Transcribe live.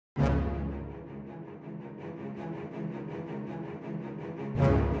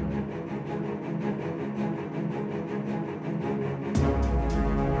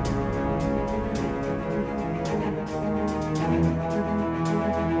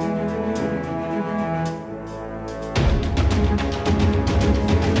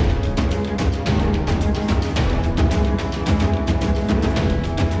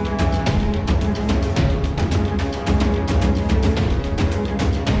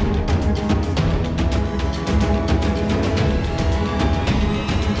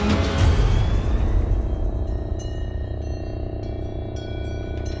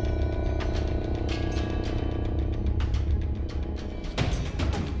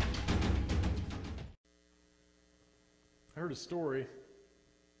heard a story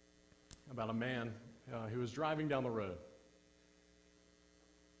about a man who was driving down the road.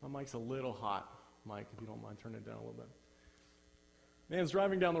 My mic's a little hot, Mike, if you don't mind turning it down a little bit. Man's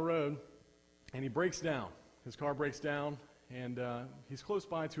driving down the road, and he breaks down. His car breaks down, and he's close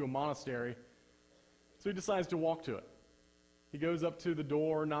by to a monastery, so he decides to walk to it. He goes up to the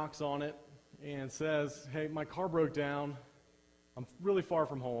door, knocks on it, and says, "Hey, my car broke down. I'm really far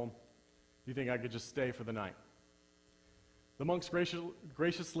from home. Do you think I could just stay for the night?" The monks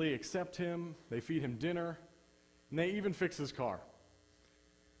graciously accept him, they feed him dinner, and they even fix his car.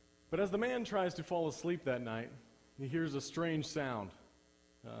 But as the man tries to fall asleep that night, he hears a strange sound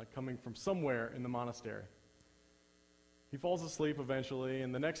coming from somewhere in the monastery. He falls asleep eventually,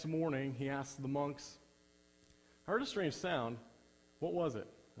 and the next morning he asks the monks, "I heard a strange sound. What was it?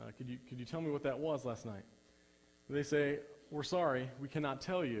 Could you tell me what that was last night?" And they say, "We're sorry, we cannot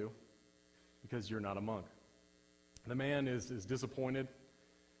tell you because you're not a monk." The man is disappointed,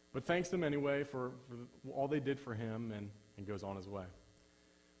 but thanks them anyway for all they did for him and goes on his way.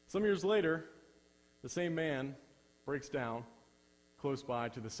 Some years later, the same man breaks down close by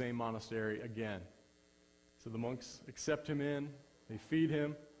to the same monastery again. So the monks accept him in, they feed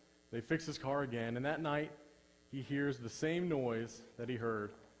him, they fix his car again, and that night he hears the same noise that he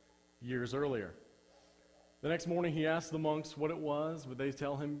heard years earlier. The next morning he asks the monks what it was, but they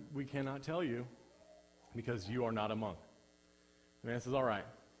tell him, "We cannot tell you because you are not a monk." The man says, "All right,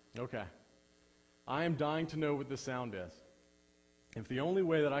 okay. I am dying to know what this sound is. If the only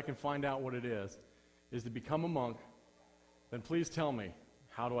way that I can find out what it is to become a monk, then please tell me,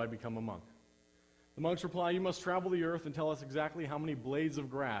 how do I become a monk?" The monks reply, "You must travel the earth and tell us exactly how many blades of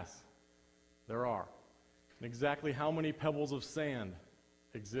grass there are, and exactly how many pebbles of sand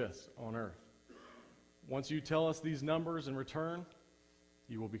exist on earth. Once you tell us these numbers in return,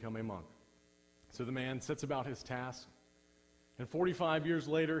 you will become a monk." So the man sets about his task, and 45 years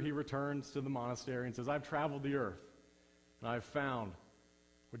later he returns to the monastery and says, "I've traveled the earth, and I've found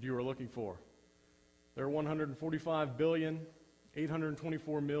what you were looking for. There are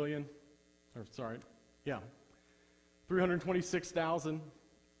 326,000,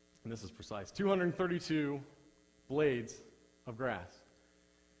 and this is precise, 232 blades of grass.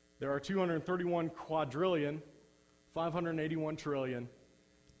 There are 231 quadrillion, 581 trillion,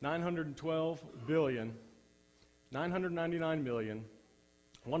 912 billion, 999 million,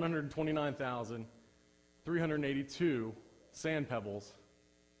 129,382 sand pebbles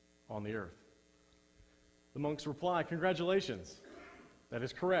on the earth." The monks reply, "Congratulations, that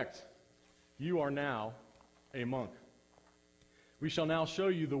is correct. You are now a monk. We shall now show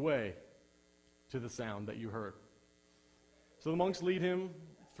you the way to the sound that you heard." So the monks lead him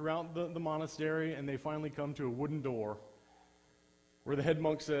throughout the monastery, and they finally come to a wooden door where the head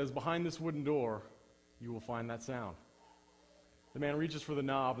monk says, "Behind this wooden door, you will find that sound." The man reaches for the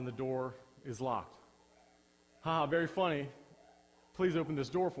knob, and the door is locked. "Ha, very funny. Please open this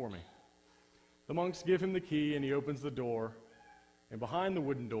door for me." The monks give him the key, and he opens the door, and behind the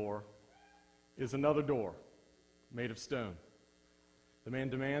wooden door is another door made of stone. The man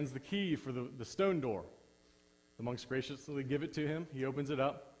demands the key for the stone door. The monks graciously give it to him. He opens it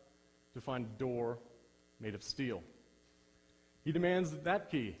up to find a door made of steel. He demands that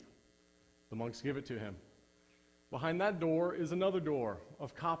key. The monks give it to him. Behind that door is another door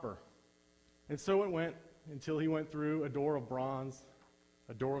of copper. And so it went until he went through a door of bronze,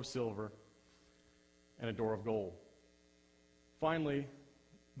 a door of silver, and a door of gold. Finally,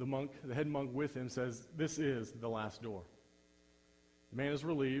 the head monk with him says, "This is the last door." The man is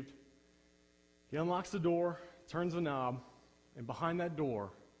relieved. He unlocks the door, turns the knob, and behind that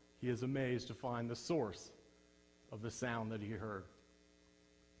door, he is amazed to find the source of the sound that he heard.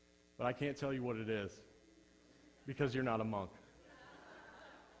 But I can't tell you what it is, because you're not a monk.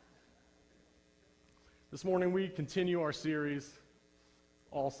 This morning we continue our series,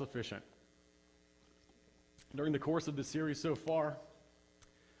 All Sufficient. During the course of this series so far,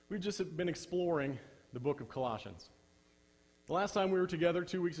 we've just been exploring the book of Colossians. The last time we were together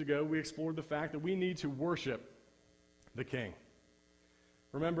 2 weeks ago, we explored the fact that we need to worship the King.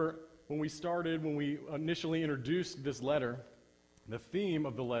 Remember, when we initially introduced this letter, the theme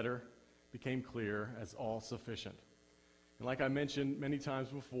of the letter became clear as all sufficient. And like I mentioned many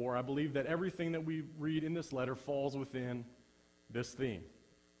times before, I believe that everything that we read in this letter falls within this theme.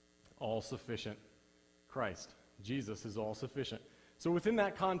 All sufficient Christ. Jesus is all sufficient. So within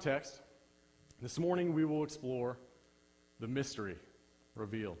that context, this morning we will explore the mystery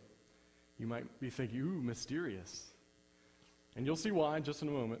revealed. You might be thinking, ooh, mysterious. And you'll see why in just in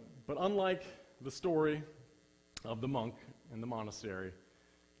a moment. But unlike the story of the monk in the monastery,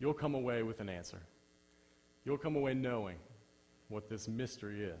 you'll come away with an answer. You'll come away knowing what this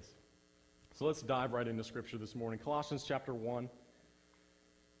mystery is. So let's dive right into Scripture this morning. Colossians chapter 1,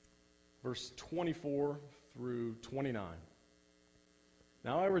 verse 24 through 29.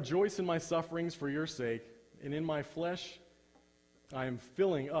 Now I rejoice in my sufferings for your sake, and in my flesh I am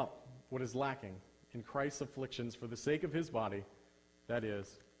filling up what is lacking in Christ's afflictions for the sake of his body, that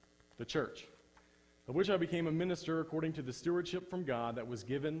is, the church, of which I became a minister according to the stewardship from God that was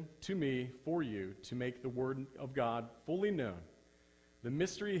given to me for you to make the word of God fully known, the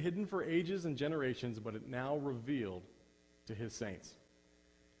mystery hidden for ages and generations, but it now revealed to his saints.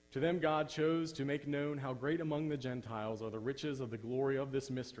 To them God chose to make known how great among the Gentiles are the riches of the glory of this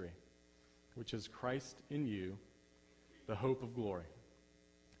mystery, which is Christ in you, the hope of glory.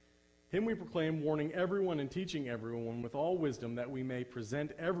 Him we proclaim, warning everyone and teaching everyone with all wisdom, that we may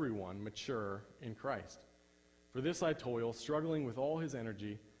present everyone mature in Christ. For this I toil, struggling with all his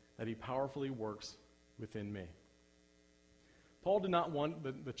energy, that he powerfully works within me. Paul did not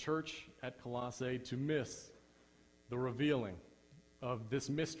want the church at Colossae to miss the revealing of this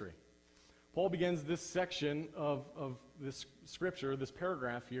mystery. Paul begins this section of this scripture, this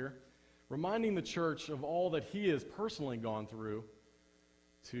paragraph here, reminding the church of all that he has personally gone through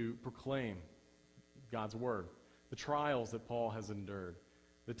to proclaim God's word, the trials that Paul has endured,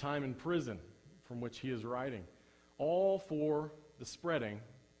 the time in prison from which he is writing, all for the spreading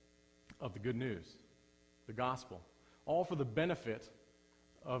of the good news, the gospel, all for the benefit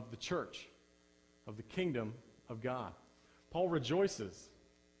of the church, of the kingdom of God. Paul rejoices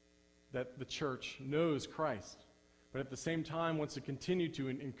that the church knows Christ, but at the same time wants to continue to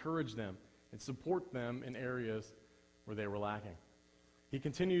encourage them and support them in areas where they were lacking. He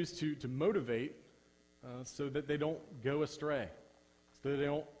continues to motivate so that they don't go astray, so that they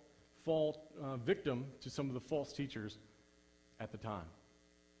don't fall victim to some of the false teachers at the time.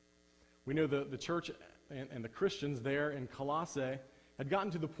 We know the church and the Christians there in Colossae had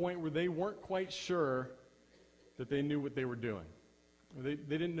gotten to the point where they weren't quite sure that they knew what they were doing. They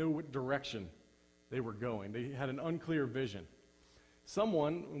didn't know what direction they were going. They had an unclear vision.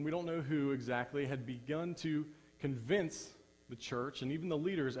 Someone, and we don't know who exactly, had begun to convince the church and even the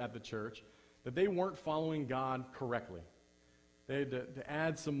leaders at the church that they weren't following God correctly. They had to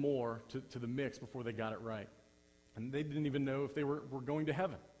add some more to the mix before they got it right. And they didn't even know if they were going to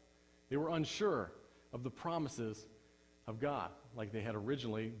heaven. They were unsure of the promises of God, like they had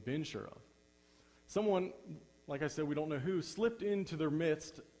originally been sure of. Someone, like I said, we don't know who, slipped into their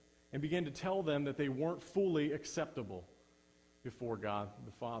midst and began to tell them that they weren't fully acceptable before God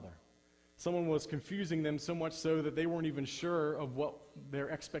the Father. Someone was confusing them so much so that they weren't even sure of what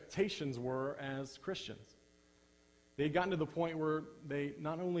their expectations were as Christians. They had gotten to the point where they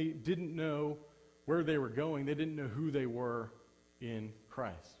not only didn't know where they were going, they didn't know who they were in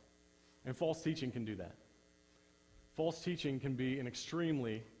Christ. And false teaching can do that. False teaching can be an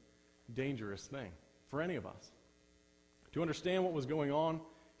extremely dangerous thing for any of us. To understand what was going on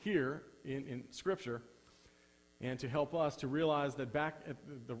here in Scripture, and to help us to realize that back at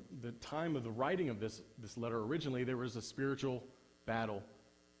the time of the writing of this letter originally, there was a spiritual battle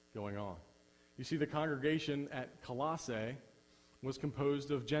going on. You see, the congregation at Colossae was composed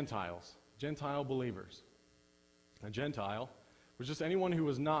of Gentiles, Gentile believers. A Gentile was just anyone who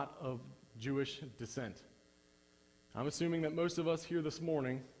was not of Jewish descent. I'm assuming that most of us here this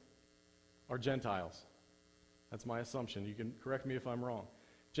morning are Gentiles. That's my assumption. You can correct me if I'm wrong.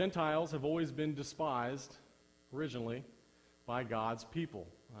 Gentiles have always been despised originally by God's people,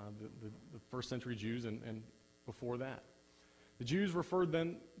 the first century Jews and before that. The Jews referred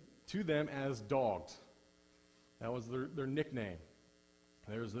to them as dogs. That was their nickname.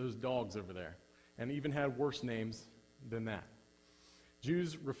 There's those dogs over there, and even had worse names than that.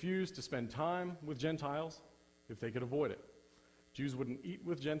 Jews refused to spend time with Gentiles if they could avoid it. Jews wouldn't eat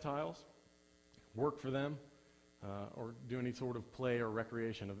with Gentiles, work for them, or do any sort of play or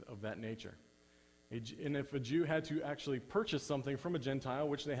recreation of that nature. And if a Jew had to actually purchase something from a Gentile,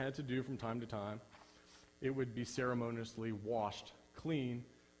 which they had to do from time to time, it would be ceremoniously washed clean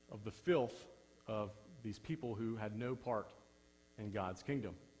of the filth of these people who had no part in God's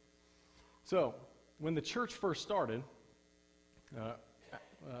kingdom. So, when the church first started,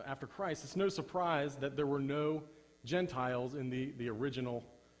 after Christ, it's no surprise that there were no Gentiles in the original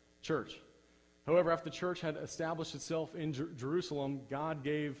church. However, after the church had established itself in Jerusalem, God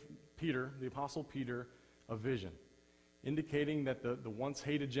gave Peter, the Apostle Peter, a vision, indicating that the once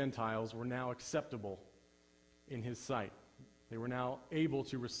hated Gentiles were now acceptable in his sight. They were now able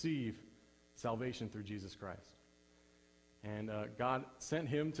to receive salvation through Jesus Christ. And God sent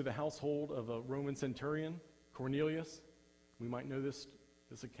him to the household of a Roman centurion, Cornelius. We might know this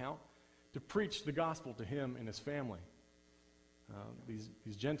account, to preach the gospel to him and his family.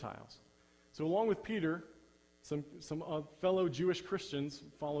 these Gentiles. So along with Peter, some fellow Jewish Christians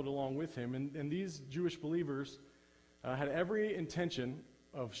followed along with him, and these Jewish believers had every intention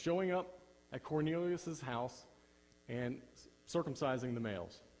of showing up at Cornelius' house and circumcising the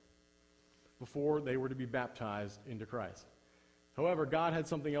males before they were to be baptized into Christ. However, God had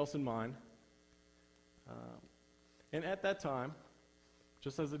something else in mind. And at that time,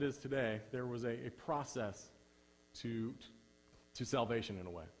 just as it is today, there was a process to salvation in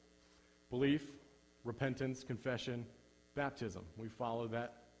a way. Belief, repentance, confession, baptism. We follow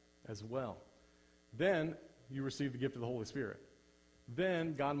that as well. Then you receive the gift of the Holy Spirit.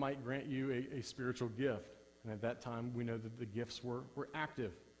 Then God might grant you a spiritual gift. And at that time, we know that the gifts were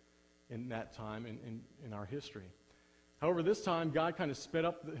active in that time in our history. However, this time, God kind of sped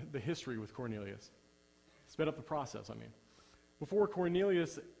up the history with Cornelius. Sped up the process, I mean. Before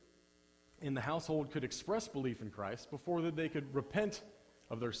Cornelius in the household could express belief in Christ, before that they could repent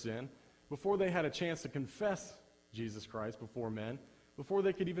of their sin, before they had a chance to confess Jesus Christ before men, before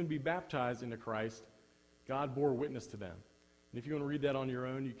they could even be baptized into Christ, God bore witness to them. And if you want to read that on your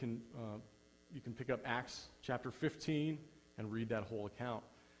own, you can pick up Acts chapter 15 and read that whole account.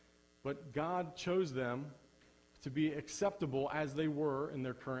 But God chose them to be acceptable as they were in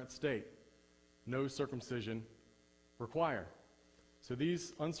their current state. No circumcision required. So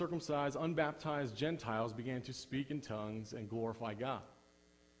these uncircumcised, unbaptized Gentiles began to speak in tongues and glorify God.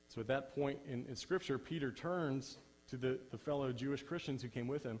 So at that point in Scripture, Peter turns to the fellow Jewish Christians who came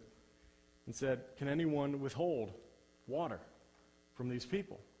with him and said, "Can anyone withhold water from these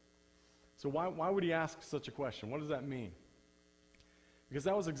people?" So why would he ask such a question? What does that mean? Because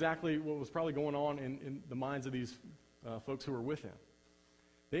that was exactly what was probably going on in the minds of these folks who were with him.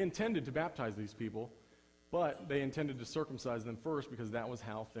 They intended to baptize these people, but they intended to circumcise them first because that was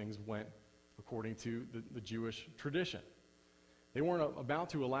how things went according to the Jewish tradition. They weren't about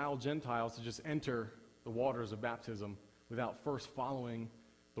to allow Gentiles to just enter the waters of baptism without first following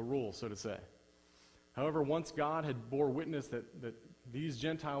the rules, so to say. However, once God had bore witness that these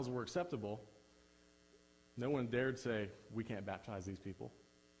Gentiles were acceptable, no one dared say, "We can't baptize these people."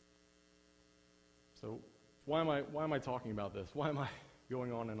 So why am I talking about this? Why am I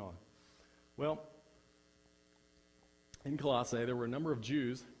going on and on? Well, in Colossae, there were a number of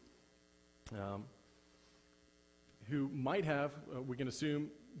Jews who might have, we can assume,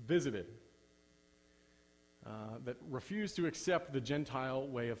 visited, that refused to accept the Gentile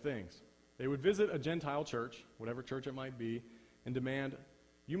way of things. They would visit a Gentile church, whatever church it might be, and demand,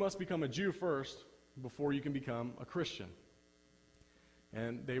 "You must become a Jew first before you can become a Christian."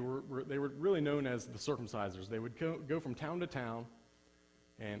 And they were really known as the circumcisers. They would go from town to town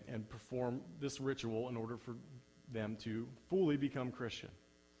and perform this ritual in order for them to fully become Christian.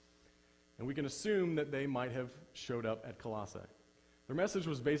 And we can assume that they might have showed up at Colossae. Their message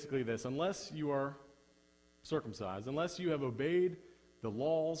was basically this: unless you are circumcised, unless you have obeyed the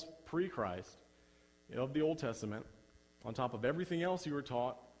laws pre-Christ of the Old Testament, on top of everything else you were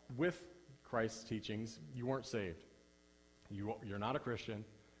taught with Christ's teachings, you weren't saved. You're not a Christian,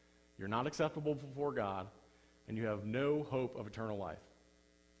 you're not acceptable before God, and you have no hope of eternal life.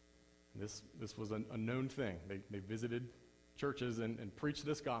 This was a known thing. They visited churches and preached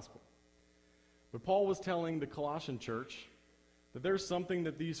this gospel. But Paul was telling the Colossian church that there's something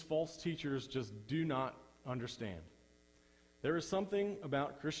that these false teachers just do not understand. There is something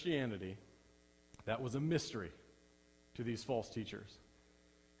about Christianity that was a mystery to these false teachers.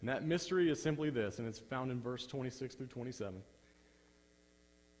 And that mystery is simply this, and it's found in verse 26 through 27.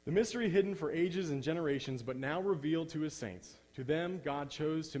 "The mystery hidden for ages and generations, but now revealed to his saints. To them God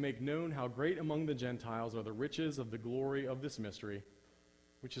chose to make known how great among the Gentiles are the riches of the glory of this mystery,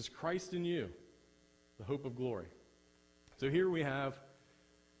 which is Christ in you, the hope of glory." So here we have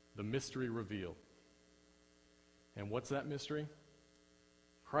the mystery revealed. And what's that mystery?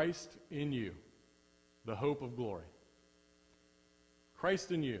 Christ in you, the hope of glory.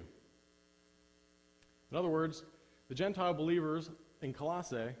 Christ in you. In other words, the Gentile believers in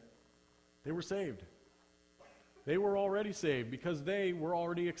Colossae, they were saved. They were already saved because they were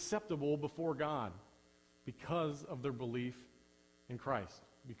already acceptable before God because of their belief in Christ,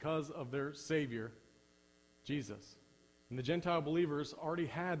 because of their Savior, Jesus. And the Gentile believers already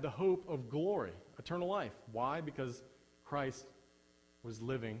had the hope of glory, eternal life. Why? Because Christ was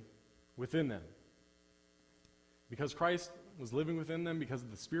living within them. Because Christ was living within them, because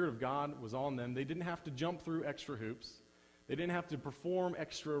the Spirit of God was on them, they didn't have to jump through extra hoops. They didn't have to perform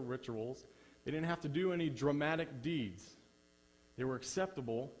extra rituals. They didn't have to do any dramatic deeds. They were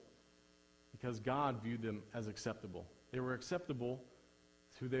acceptable because God viewed them as acceptable. They were acceptable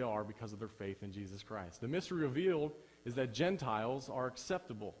who they are because of their faith in Jesus Christ. The mystery revealed is that Gentiles are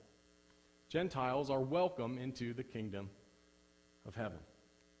acceptable. Gentiles are welcome into the kingdom of heaven.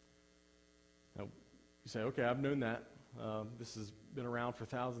 Now, you say, okay, I've known that. This has been around for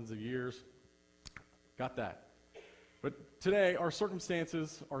thousands of years. Got that. But today, our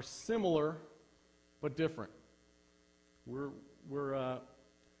circumstances are similar but different. Well,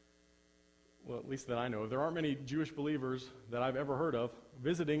 at least that I know of, there aren't many Jewish believers that I've ever heard of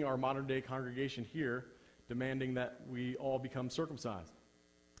visiting our modern-day congregation here demanding that we all become circumcised,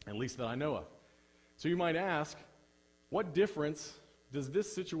 at least that I know of. So you might ask, what difference does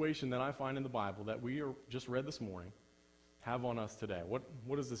this situation that I find in the Bible that we just read this morning have on us today?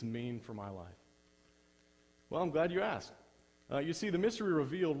 What does this mean for my life? Well, I'm glad you asked. You see, the mystery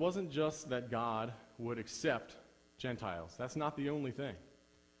revealed wasn't just that God would accept Gentiles. That's not the only thing.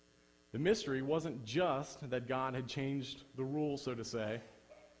 The mystery wasn't just that God had changed the rules, so to say,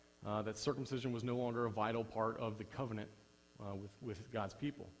 that circumcision was no longer a vital part of the covenant with God's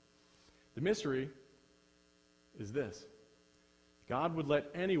people. The mystery is this: God would let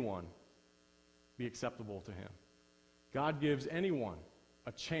anyone be acceptable to him. God gives anyone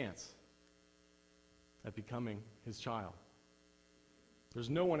a chance at becoming his child. There's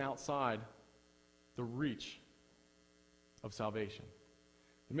no one outside the reach of salvation.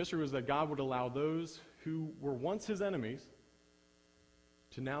 The mystery was that God would allow those who were once his enemies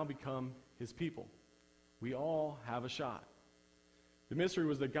to now become his people. We all have a shot. The mystery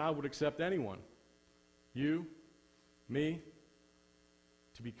was that God would accept anyone, you, me,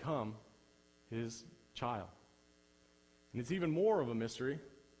 to become his child. And it's even more of a mystery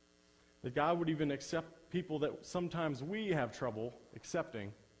that God would even accept people that sometimes we have trouble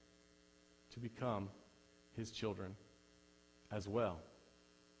accepting to become his children as well.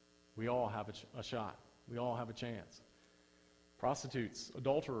 We all have a shot. We all have a chance. Prostitutes,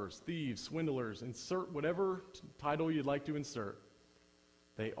 adulterers, thieves, swindlers, insert whatever title you'd like to insert.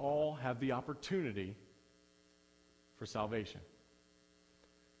 They all have the opportunity for salvation.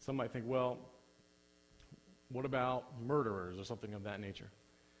 Some might think, well, what about murderers or something of that nature?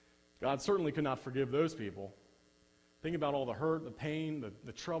 God certainly could not forgive those people. Think about all the hurt, the pain,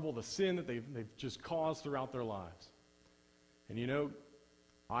 the trouble, the sin that they've just caused throughout their lives. And you know,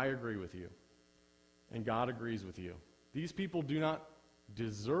 I agree with you, and God agrees with you. These people do not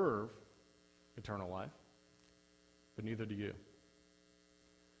deserve eternal life, but neither do you.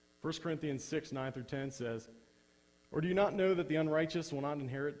 1 Corinthians 6, 9 through 10 says, "Or do you not know that the unrighteous will not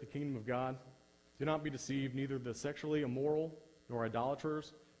inherit the kingdom of God? Do not be deceived, neither the sexually immoral, nor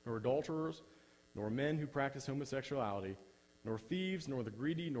idolaters, nor adulterers, nor men who practice homosexuality, nor thieves, nor the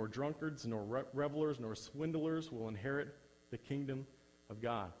greedy, nor drunkards, nor revelers, nor swindlers will inherit the kingdom of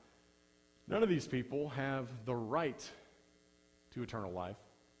God." None of these people have the right to eternal life,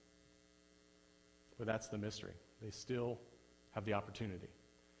 but that's the mystery. They still have the opportunity.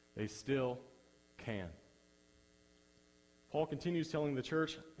 They still can. Paul continues telling the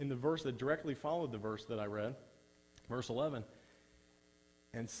church in the verse that directly followed the verse that I read, verse 11,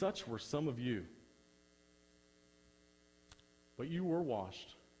 "And such were some of you. But you were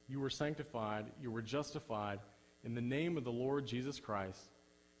washed, you were sanctified, you were justified in the name of the Lord Jesus Christ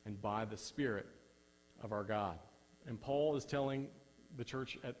and by the Spirit of our God." And Paul is telling the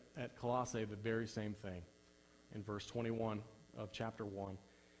church at Colossae the very same thing in verse 21 of chapter 1.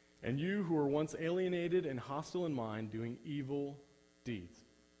 "And you who were once alienated and hostile in mind, doing evil deeds."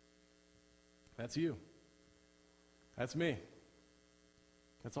 That's you. That's me.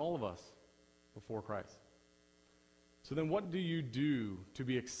 That's all of us before Christ. So then what do you do to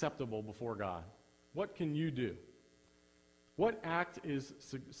be acceptable before God? What can you do? What act is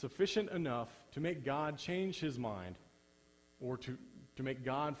sufficient enough to make God change his mind or to make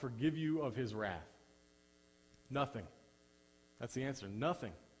God forgive you of his wrath? Nothing. That's the answer.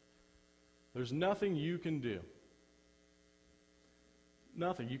 Nothing. There's nothing you can do.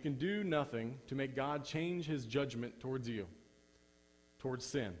 Nothing. You can do nothing to make God change his judgment towards you, towards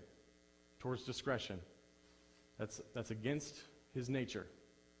sin, towards discretion. That's against his nature.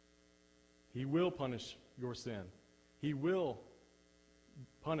 He will punish your sin. He will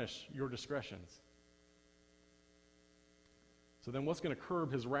punish your discretions. So then what's going to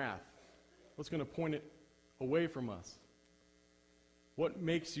curb his wrath? What's going to point it away from us? What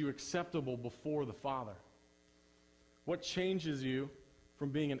makes you acceptable before the Father? What changes you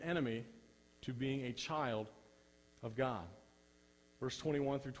from being an enemy to being a child of God? Verse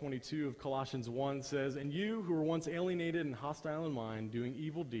 21 through 22 of Colossians 1 says, "And you who were once alienated and hostile in mind, doing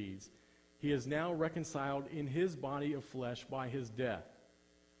evil deeds, he is now reconciled in his body of flesh by his death,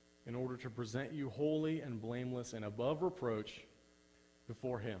 in order to present you holy and blameless and above reproach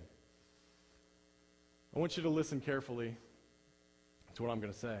before him. I want you to listen carefully to what I'm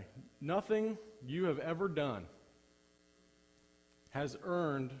going to say. Nothing you have ever done has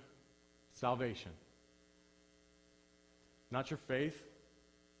earned salvation. Not your faith,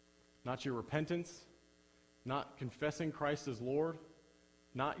 not your repentance, not confessing Christ as Lord,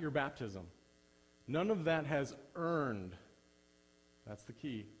 not your baptism. None of that has earned, that's the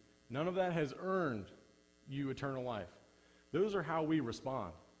key, none of that has earned you eternal life. Those are how we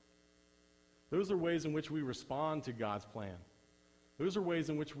respond. Those are ways in which we respond to God's plan. Those are ways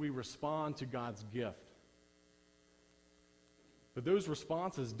in which we respond to God's gift. But those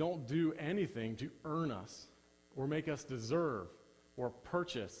responses don't do anything to earn us or make us deserve or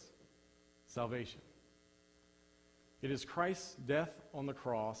purchase salvation. It is Christ's death on the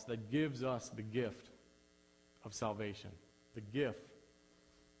cross that gives us the gift of salvation, the gift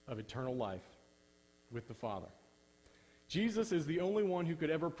of eternal life with the Father. Jesus is the only one who could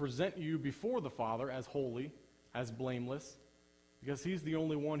ever present you before the Father as holy, as blameless, because he's the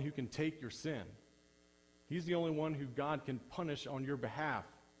only one who can take your sin. He's the only one who God can punish on your behalf.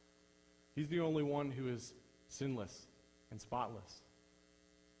 He's the only one who is sinless and spotless.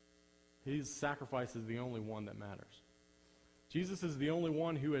 His sacrifice is the only one that matters. Jesus is the only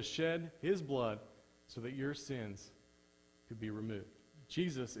one who has shed his blood so that your sins could be removed.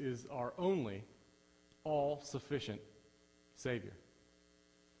 Jesus is our only all-sufficient Savior.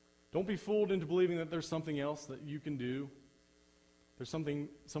 Don't be fooled into believing that there's something else that you can do. There's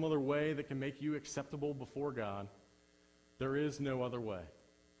some other way that can make you acceptable before God. There is no other way.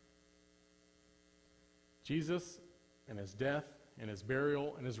 Jesus and his death and his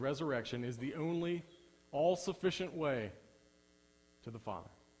burial and his resurrection is the only all-sufficient way to the Father.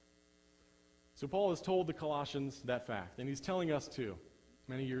 So Paul has told the Colossians that fact, and he's telling us too,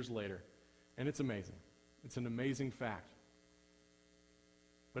 many years later. And it's amazing. It's an amazing fact.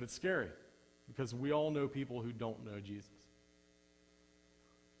 But it's scary, because we all know people who don't know Jesus.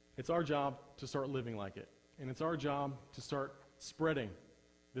 It's our job to start living like it. And it's our job to start spreading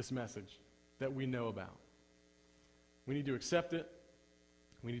this message that we know about. We need to accept it.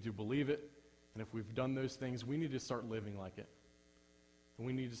 We need to believe it. And if we've done those things, we need to start living like it. And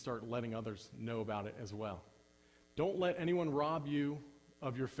we need to start letting others know about it as well. Don't let anyone rob you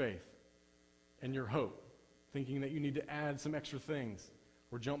of your faith and your hope, thinking that you need to add some extra things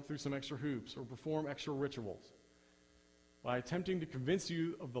or jump through some extra hoops or perform extra rituals, by attempting to convince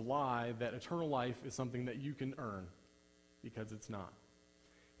you of the lie that eternal life is something that you can earn, because it's not.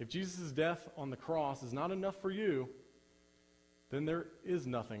 If Jesus' death on the cross is not enough for you, then there is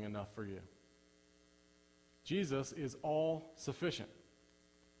nothing enough for you. Jesus is all sufficient.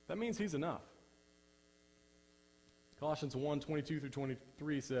 That means he's enough. Colossians 1:22 through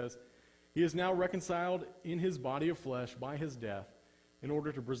 23 says, "He is now reconciled in his body of flesh by his death, in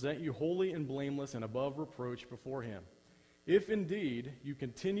order to present you holy and blameless and above reproach before him. If indeed you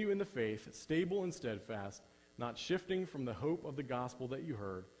continue in the faith, stable and steadfast, not shifting from the hope of the gospel that you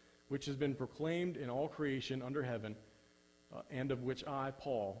heard, which has been proclaimed in all creation under heaven, and of which I,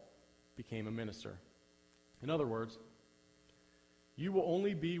 Paul, became a minister." In other words, you will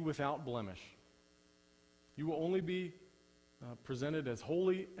only be without blemish. You will only be presented as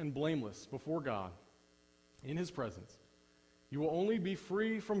holy and blameless before God in his presence. You will only be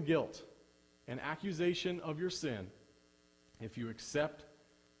free from guilt and accusation of your sin if you accept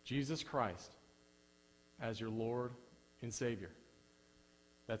Jesus Christ as your Lord and Savior.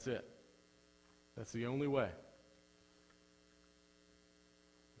 That's it. That's the only way.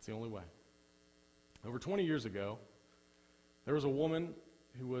 It's the only way. Over 20 years ago, there was a woman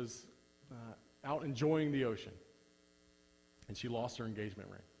who was out enjoying the ocean, and she lost her engagement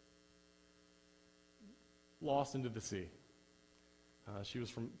ring. Lost into the sea. She was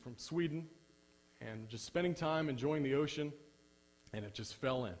from Sweden, and just spending time enjoying the ocean, and it just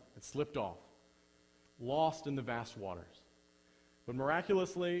fell in. It slipped off. Lost in the vast waters. But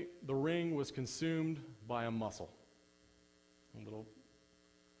miraculously, the ring was consumed by a mussel.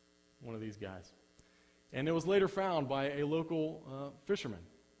 One of these guys. And it was later found by a local fisherman,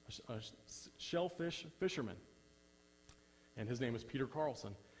 a shellfish fisherman. And his name was Peter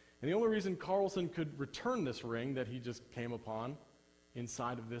Carlson. And the only reason Carlson could return this ring that he just came upon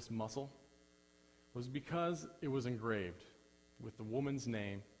inside of this mussel was because it was engraved with the woman's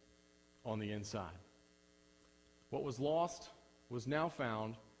name on the inside. What was lost was now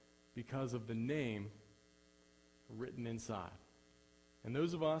found because of the name written inside. And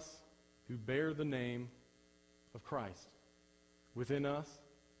those of us who bear the name of Christ within us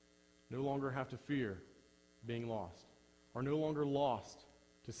no longer have to fear being lost, are no longer lost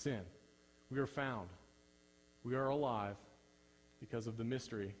to sin. We are found. We are alive. because of the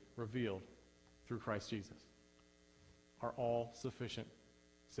mystery revealed through Christ Jesus, our all-sufficient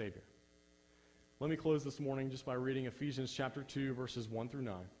Savior. Let me close this morning just by reading Ephesians chapter 2, verses 1 through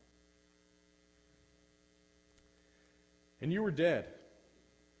 9. And you were dead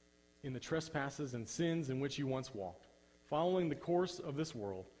in the trespasses and sins in which you once walked, following the course of this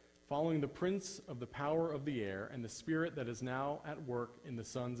world, following the prince of the power of the air and the spirit that is now at work in the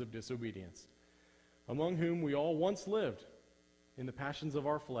sons of disobedience, among whom we all once lived in the passions of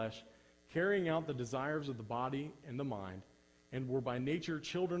our flesh, carrying out the desires of the body and the mind, and were by nature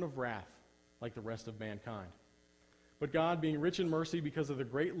children of wrath, like the rest of mankind. But God, being rich in mercy because of the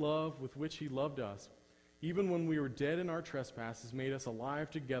great love with which he loved us, even when we were dead in our trespasses, made us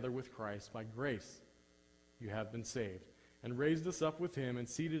alive together with Christ. By grace you have been saved, and raised us up with him, and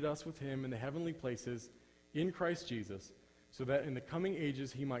seated us with him in the heavenly places in Christ Jesus, so that in the coming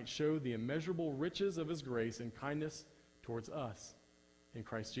ages he might show the immeasurable riches of his grace and kindness towards us in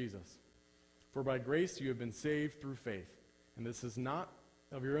Christ Jesus. For by grace you have been saved through faith, and this is not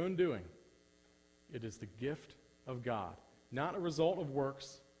of your own doing. It is the gift of God, not a result of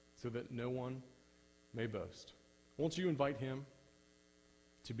works, so that no one may boast. Won't you invite him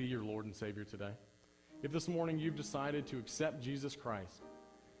to be your Lord and Savior today? If this morning you've decided to accept Jesus Christ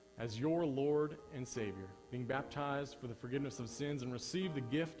as your Lord and Savior, being baptized for the forgiveness of sins and receive the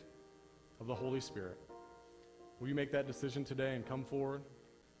gift of the Holy Spirit, will you make that decision today and come forward?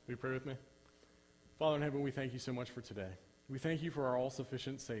 Will you pray with me? Father in heaven, we thank you so much for today. We thank you for our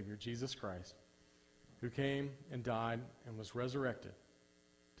all-sufficient Savior, Jesus Christ, who came and died and was resurrected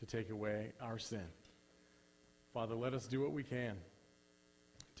to take away our sin. Father, let us do what we can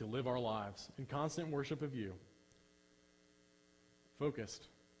to live our lives in constant worship of you, focused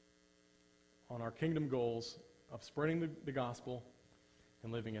on our kingdom goals of spreading the gospel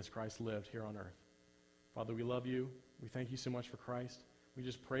and living as Christ lived here on earth. Father, we love you. We thank you so much for Christ. We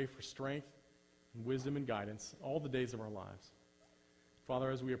just pray for strength and wisdom and guidance all the days of our lives. Father,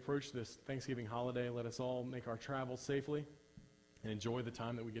 as we approach this Thanksgiving holiday, let us all make our travels safely and enjoy the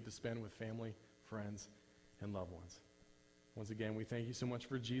time that we get to spend with family, friends, and loved ones. Once again, we thank you so much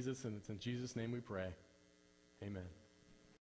for Jesus, and it's in Jesus' name we pray.